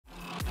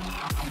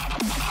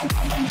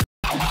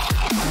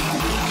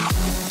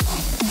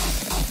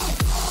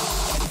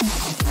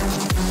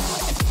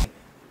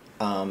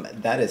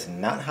That is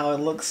not how it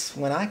looks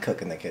when I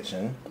cook in the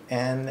kitchen,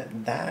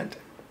 and that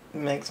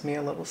makes me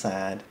a little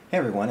sad. Hey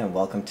everyone, and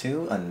welcome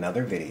to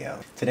another video.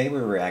 Today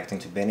we're reacting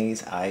to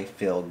Bini's I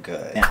Feel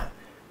Good. Now,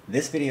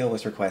 this video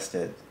was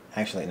requested,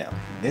 actually no,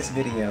 this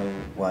video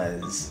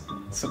was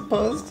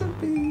supposed to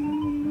be...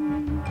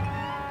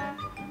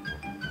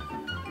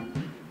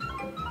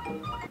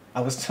 I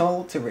was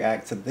told to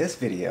react to this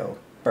video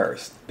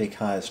first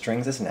because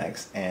Strings is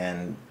next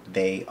and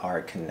they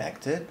are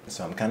connected,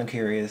 so I'm kind of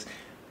curious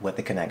what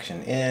the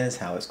connection is,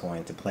 how it's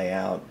going to play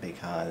out,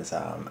 because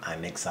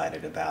I'm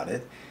excited about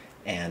it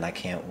and I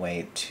can't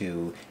wait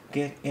to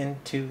get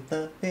into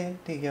the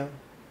video.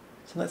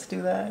 So let's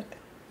do that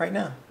right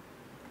now.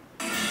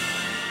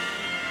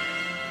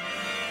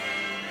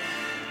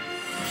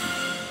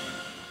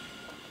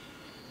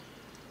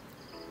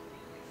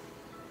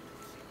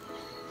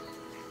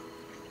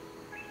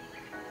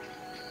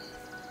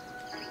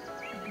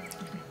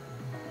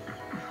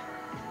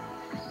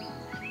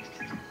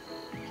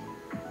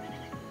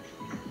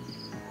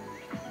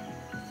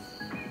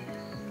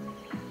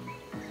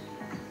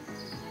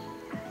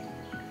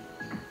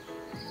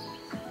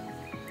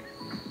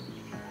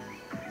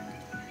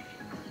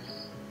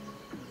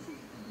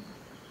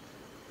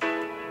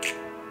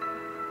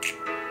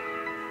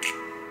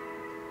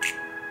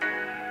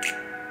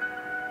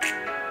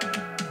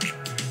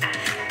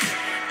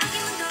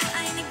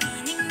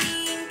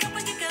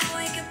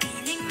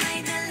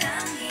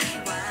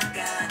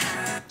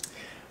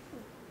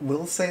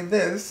 We'll say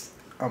this,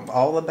 I'm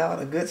all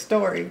about a good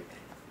story,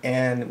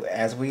 and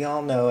as we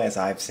all know, as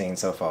I've seen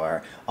so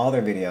far, all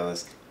their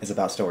videos is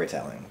about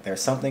storytelling.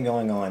 There's something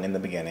going on in the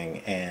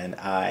beginning, and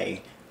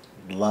I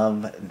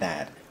love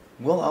that.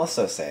 We'll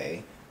also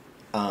say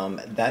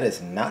that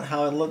is not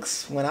how it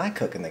looks when I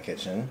cook in the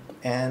kitchen,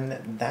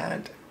 and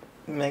that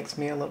makes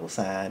me a little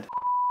sad.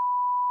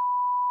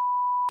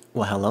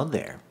 Well, hello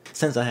there.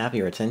 Since I have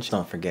your attention,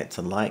 don't forget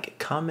to like,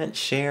 comment,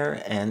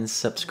 share, and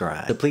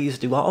subscribe. So please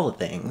do all the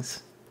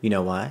things. You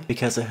know why?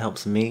 Because it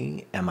helps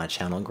me and my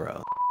channel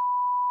grow.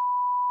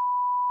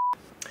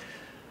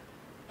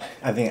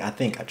 I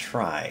think I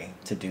try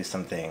to do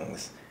some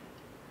things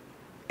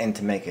and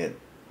to make it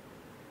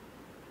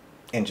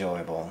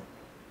enjoyable.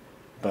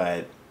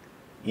 But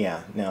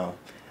yeah, no,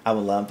 I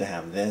would love to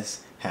have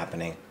this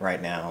happening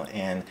right now.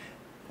 And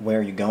where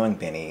are you going,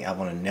 Bini? I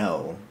want to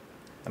know.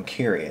 I'm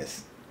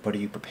curious. What are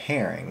you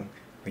preparing?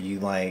 Are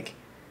you like,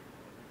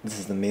 this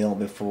is the meal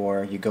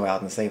before you go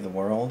out and save the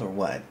world, or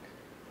what?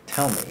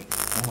 Tell me.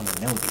 I want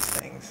to know these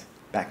things.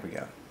 Back we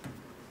go.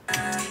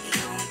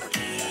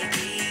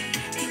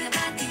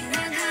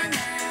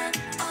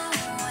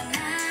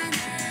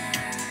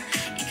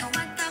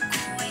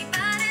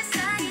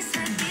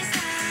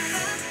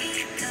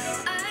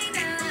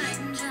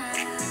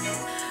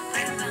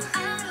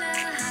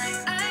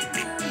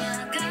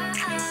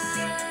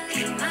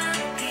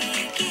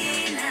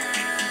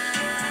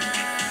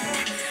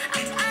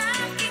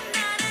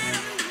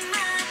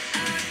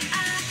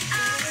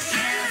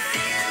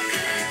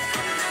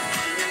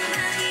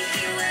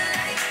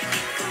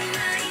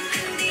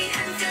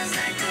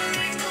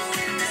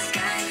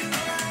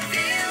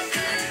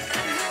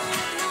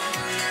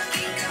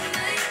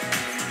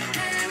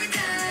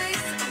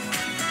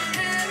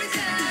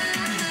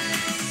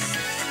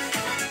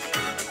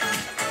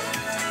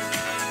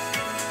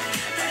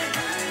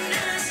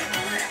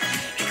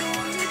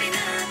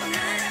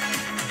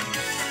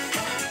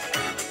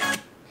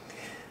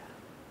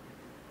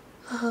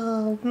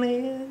 Oh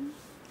man,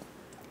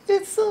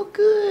 it's so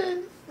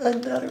good.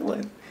 Another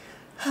one.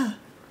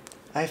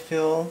 I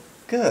feel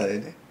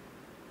good.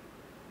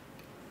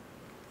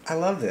 I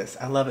love this.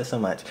 I love it so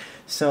much.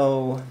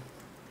 So,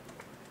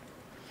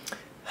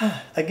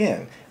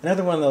 again,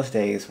 another one of those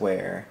days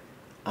where,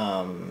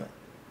 I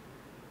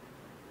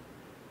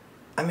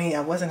mean,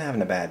 I wasn't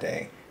having a bad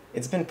day.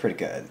 It's been pretty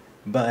good.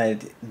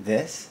 But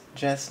this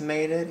just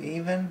made it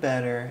even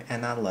better,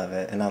 and I love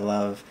it. And I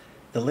love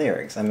the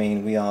lyrics. I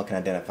mean, we all can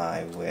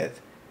identify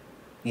with,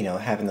 you know,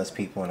 having those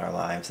people in our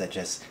lives that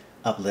just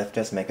uplift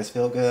us, make us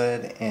feel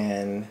good,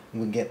 and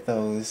we get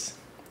those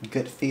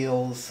good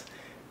feels,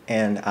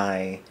 and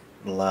I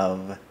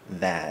love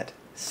that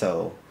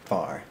so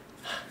far.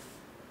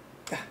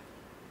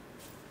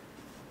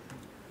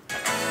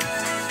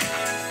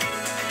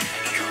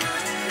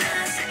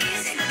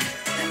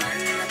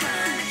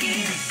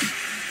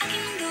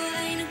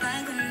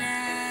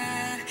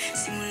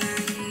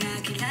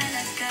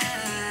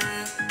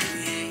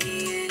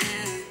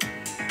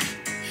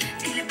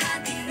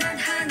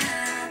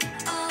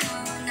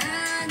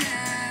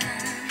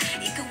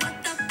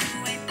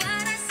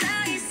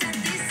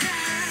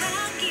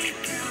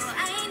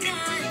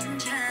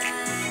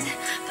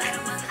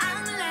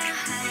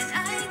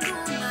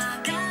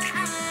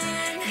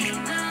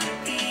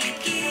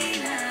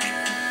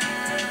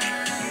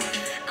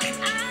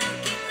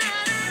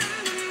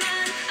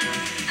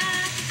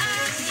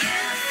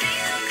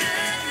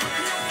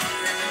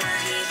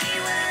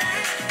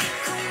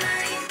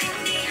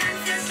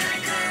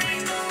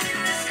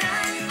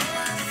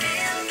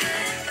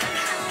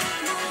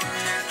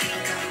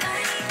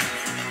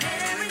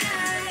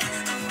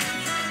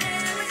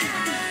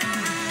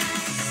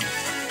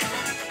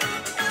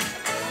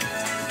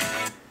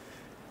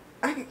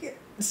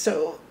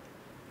 So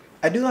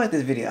I do like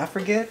this video. I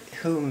forget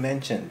who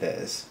mentioned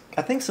this.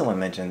 I think someone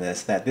mentioned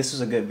this, that this was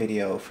a good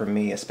video for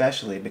me,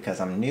 especially because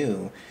I'm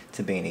new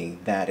to Bini,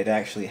 that it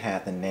actually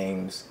had the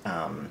names,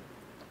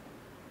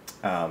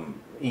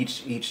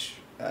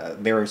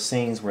 there were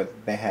scenes where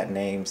they had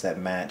names that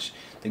match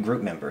the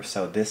group members.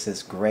 So this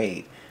is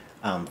great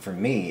for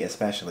me,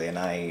 especially, and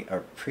I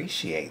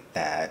appreciate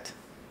that.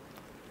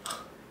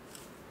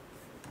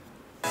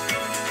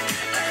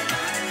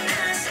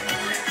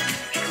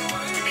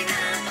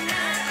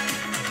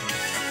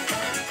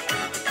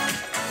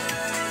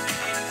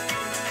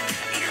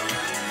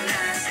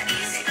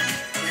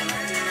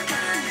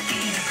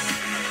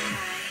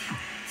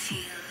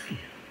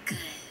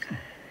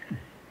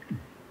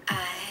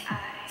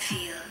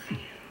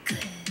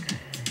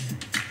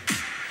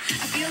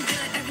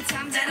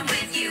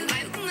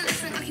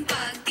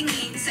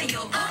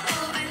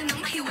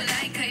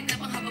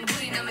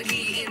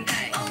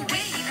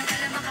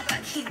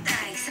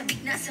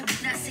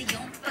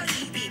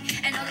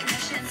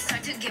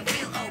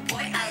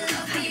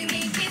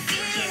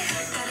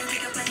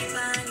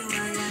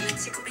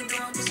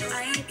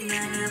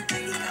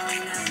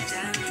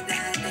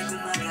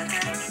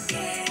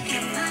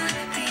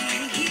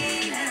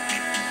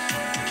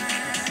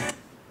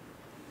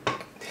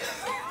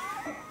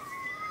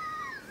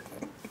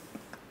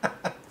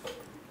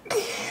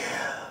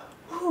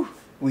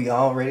 We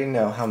already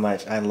know how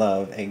much I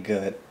love a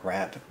good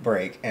rap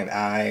break, and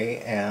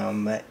I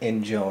am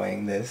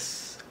enjoying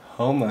this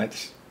so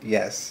much.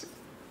 Yes.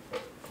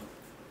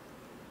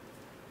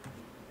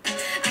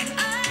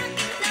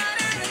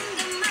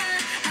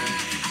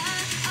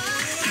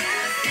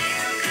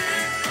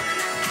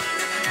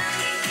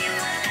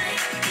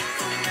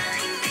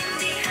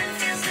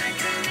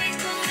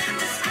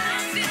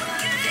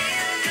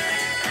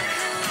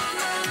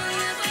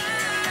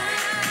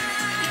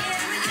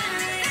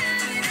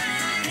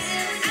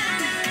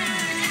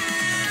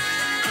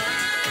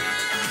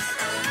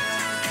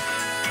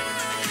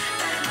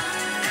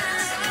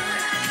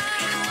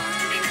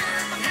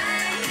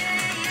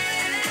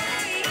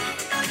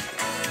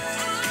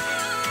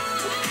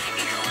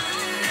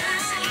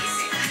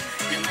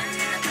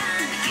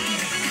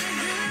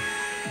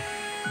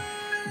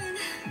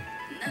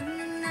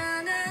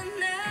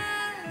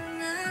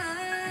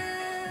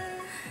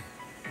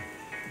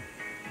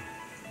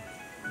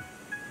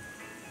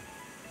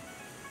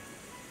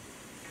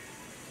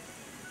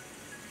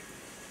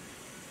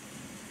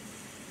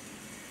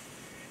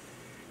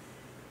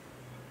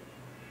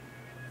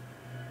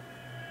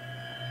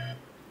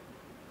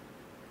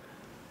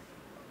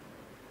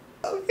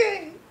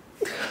 Okay.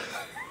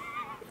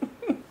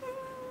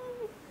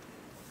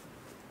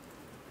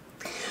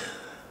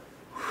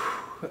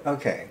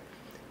 Okay.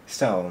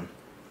 So,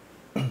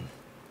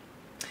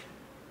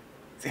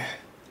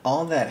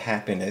 all that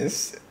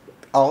happiness,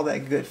 all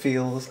that good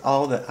feels,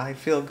 all the I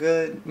feel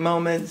good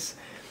moments,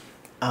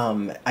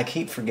 I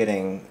keep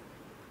forgetting,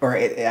 or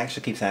it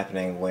actually keeps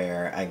happening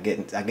where I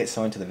get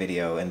so into the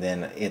video and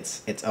then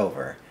it's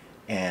over.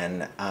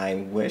 And I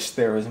wish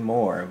there was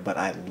more, but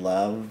I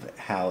love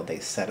how they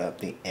set up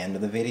the end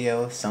of the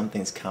video.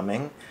 Something's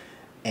coming,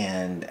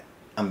 and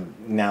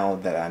now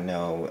that I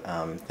know,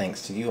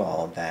 thanks to you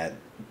all, that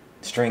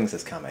Strings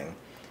is coming.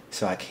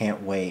 So I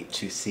can't wait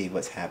to see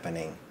what's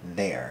happening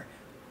there.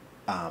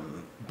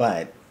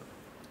 But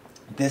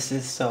this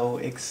is so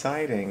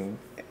exciting,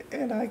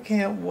 and I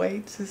can't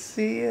wait to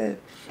see it.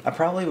 I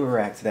probably will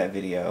react to that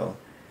video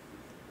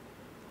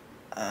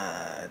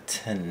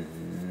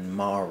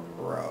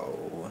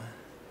tomorrow,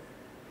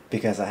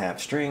 because I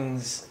have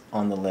Strings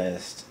on the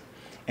list,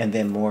 and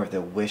then more of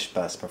the Wish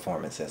Bus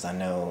performances.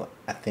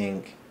 I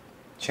think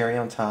Cherry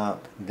on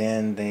Top,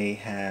 then they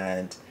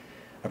had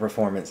a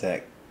performance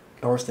at,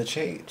 or it's the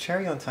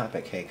Cherry on Top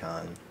at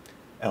KCON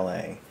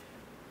LA.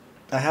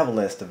 I have a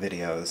list of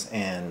videos,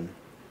 and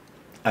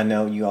I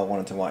know you all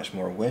wanted to watch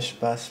more Wish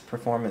Bus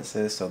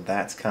performances, so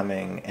that's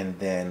coming, and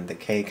then the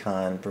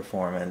KCON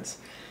performance,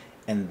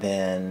 and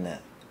then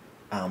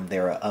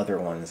there are other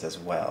ones as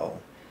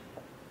well.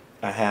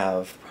 I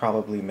have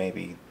probably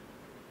maybe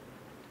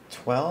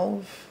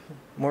 12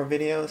 more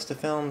videos to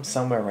film,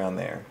 somewhere around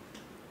there.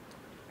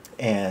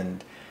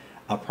 And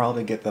I'll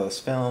probably get those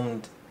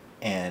filmed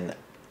and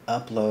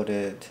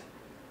uploaded,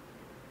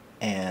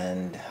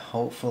 and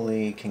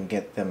hopefully can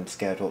get them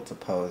scheduled to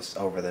post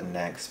over the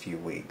next few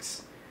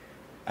weeks.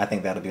 I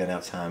think that'll be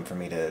enough time for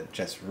me to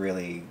just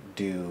really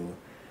do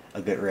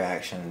a good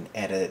reaction,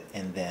 edit,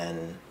 and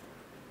then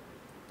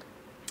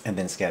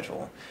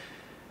schedule.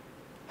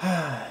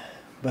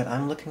 But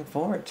I'm looking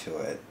forward to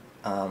it.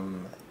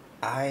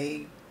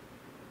 I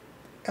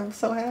am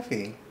so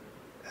happy.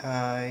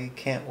 I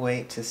can't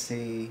wait to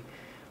see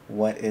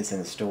what is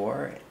in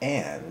store,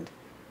 and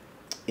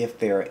if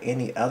there are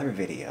any other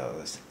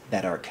videos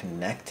that are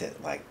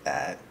connected like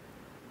that,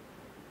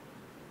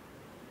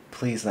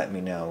 please let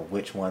me know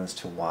which ones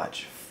to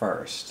watch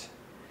first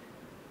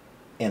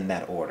in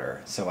that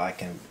order, so I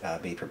can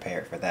be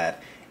prepared for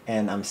that.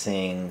 And I'm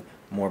seeing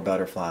more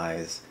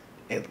butterflies,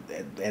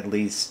 at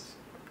least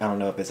I don't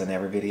know if it's in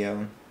every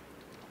video,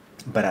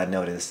 but I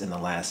noticed in the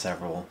last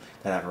several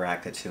that I've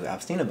reacted to,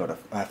 I've seen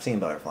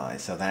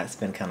butterflies, so that's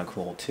been kind of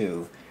cool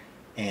too,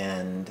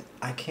 and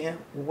I can't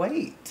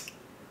wait.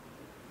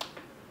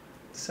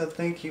 So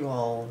thank you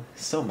all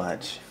so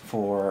much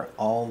for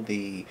all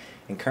the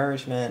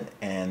encouragement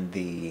and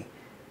the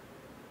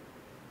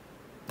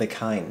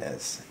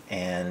kindness,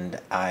 and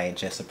I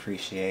just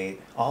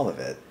appreciate all of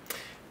it.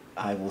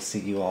 I will see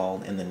you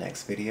all in the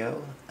next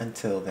video.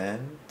 Until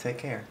then, take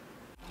care.